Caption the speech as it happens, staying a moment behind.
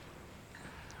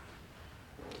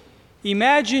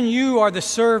Imagine you are the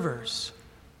servers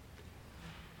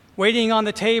waiting on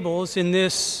the tables in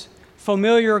this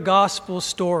familiar gospel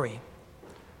story.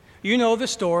 You know the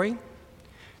story.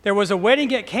 There was a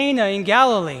wedding at Cana in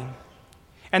Galilee,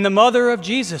 and the mother of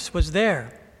Jesus was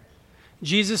there.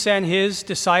 Jesus and his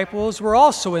disciples were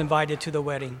also invited to the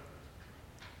wedding.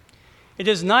 It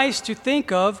is nice to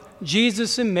think of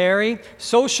Jesus and Mary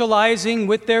socializing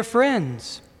with their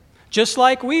friends, just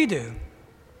like we do.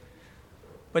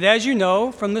 But as you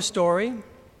know from the story,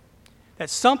 that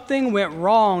something went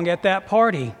wrong at that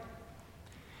party.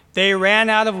 They ran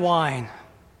out of wine.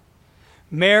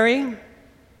 Mary,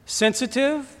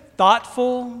 sensitive,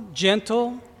 thoughtful,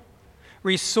 gentle,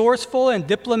 resourceful, and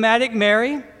diplomatic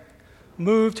Mary,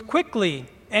 moved quickly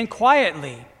and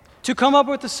quietly to come up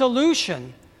with a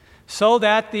solution so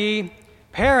that the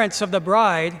parents of the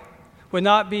bride would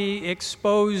not be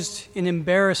exposed in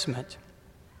embarrassment.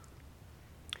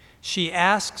 She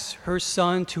asks her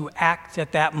son to act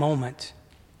at that moment.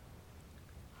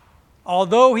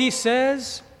 Although he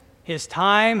says his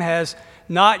time has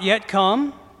not yet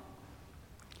come,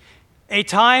 a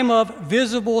time of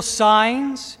visible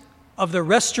signs of the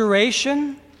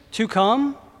restoration to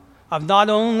come of not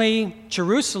only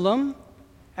Jerusalem,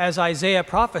 as Isaiah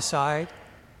prophesied,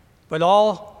 but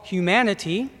all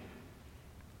humanity,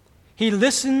 he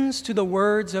listens to the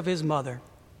words of his mother.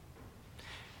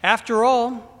 After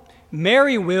all,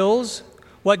 Mary wills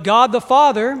what God the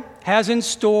Father has in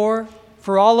store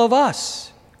for all of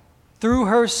us through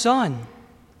her Son,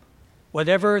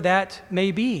 whatever that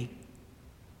may be,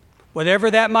 whatever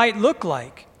that might look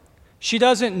like. She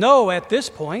doesn't know at this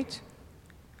point,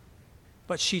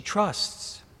 but she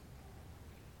trusts.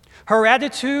 Her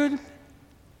attitude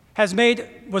was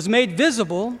made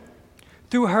visible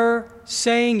through her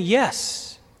saying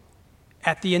yes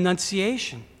at the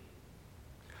Annunciation.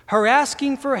 Her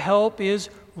asking for help is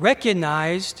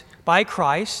recognized by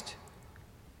Christ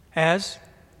as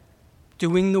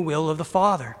doing the will of the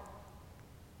Father.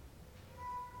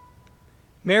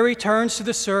 Mary turns to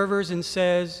the servers and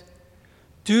says,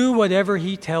 "Do whatever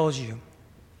he tells you."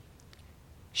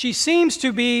 She seems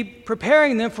to be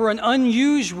preparing them for an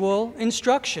unusual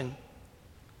instruction,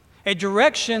 a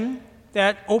direction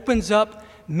that opens up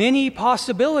many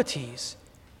possibilities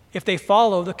if they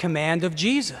follow the command of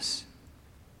Jesus.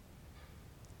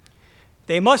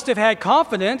 They must have had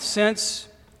confidence since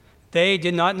they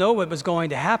did not know what was going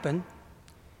to happen.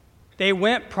 They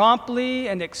went promptly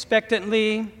and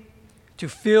expectantly to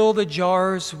fill the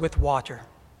jars with water.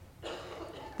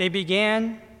 They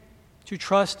began to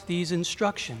trust these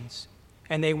instructions,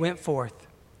 and they went forth.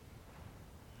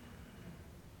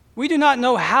 We do not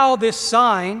know how this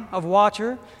sign of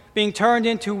water being turned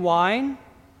into wine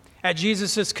at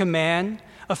Jesus' command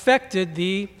affected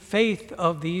the faith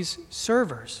of these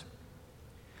servers.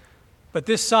 But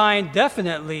this sign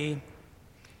definitely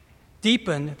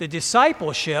deepened the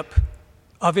discipleship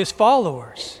of his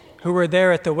followers who were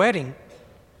there at the wedding.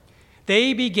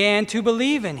 They began to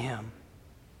believe in him.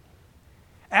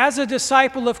 As a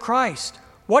disciple of Christ,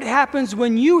 what happens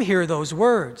when you hear those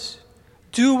words?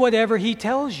 Do whatever he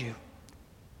tells you.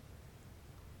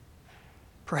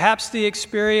 Perhaps the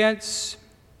experience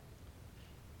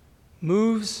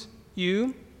moves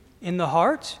you in the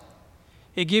heart.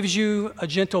 It gives you a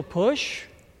gentle push,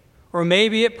 or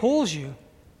maybe it pulls you.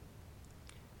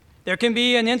 There can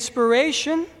be an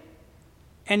inspiration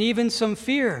and even some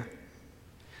fear.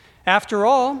 After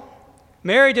all,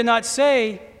 Mary did not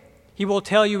say, "He will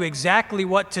tell you exactly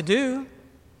what to do."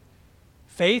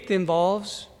 Faith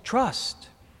involves trust.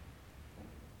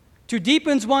 To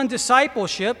deepen one's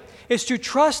discipleship is to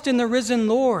trust in the risen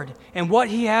Lord and what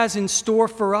he has in store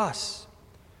for us.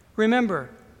 Remember,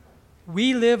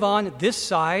 we live on this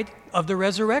side of the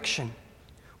resurrection.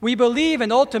 We believe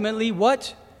in ultimately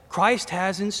what Christ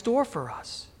has in store for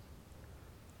us.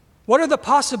 What are the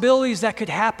possibilities that could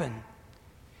happen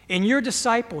in your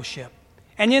discipleship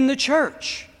and in the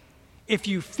church if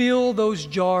you fill those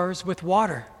jars with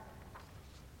water?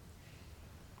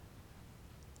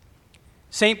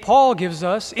 St. Paul gives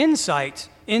us insight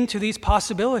into these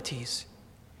possibilities.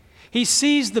 He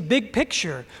sees the big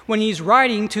picture when he's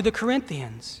writing to the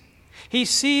Corinthians. He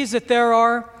sees that there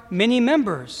are many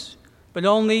members, but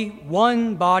only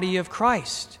one body of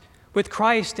Christ, with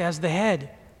Christ as the head.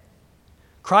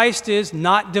 Christ is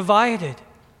not divided.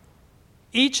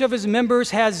 Each of his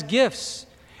members has gifts,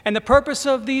 and the purpose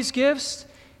of these gifts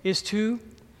is to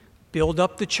build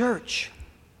up the church.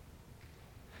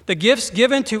 The gifts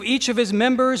given to each of his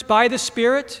members by the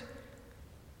Spirit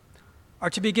are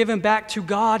to be given back to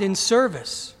God in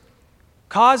service,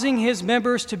 causing his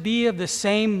members to be of the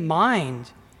same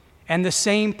mind and the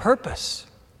same purpose.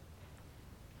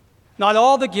 Not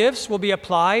all the gifts will be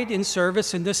applied in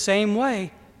service in the same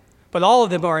way, but all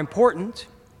of them are important.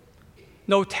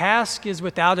 No task is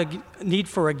without a need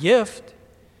for a gift.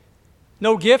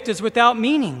 No gift is without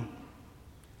meaning.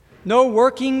 No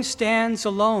working stands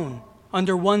alone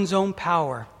under one's own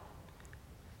power.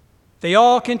 They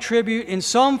all contribute in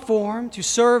some form to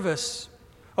service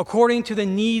according to the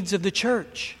needs of the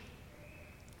church.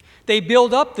 They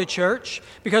build up the church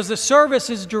because the service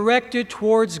is directed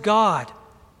towards God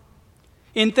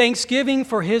in thanksgiving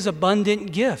for his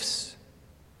abundant gifts.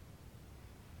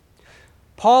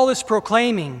 Paul is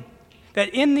proclaiming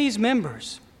that in these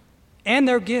members and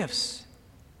their gifts,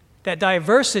 that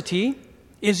diversity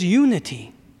is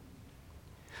unity.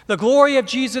 The glory of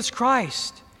Jesus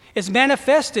Christ is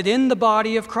manifested in the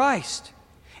body of Christ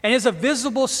and is a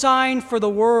visible sign for the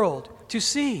world to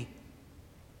see.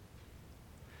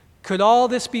 Could all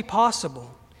this be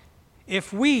possible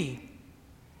if we,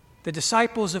 the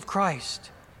disciples of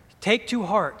Christ, take to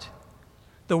heart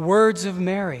the words of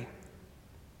Mary?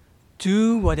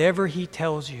 Do whatever he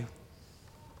tells you.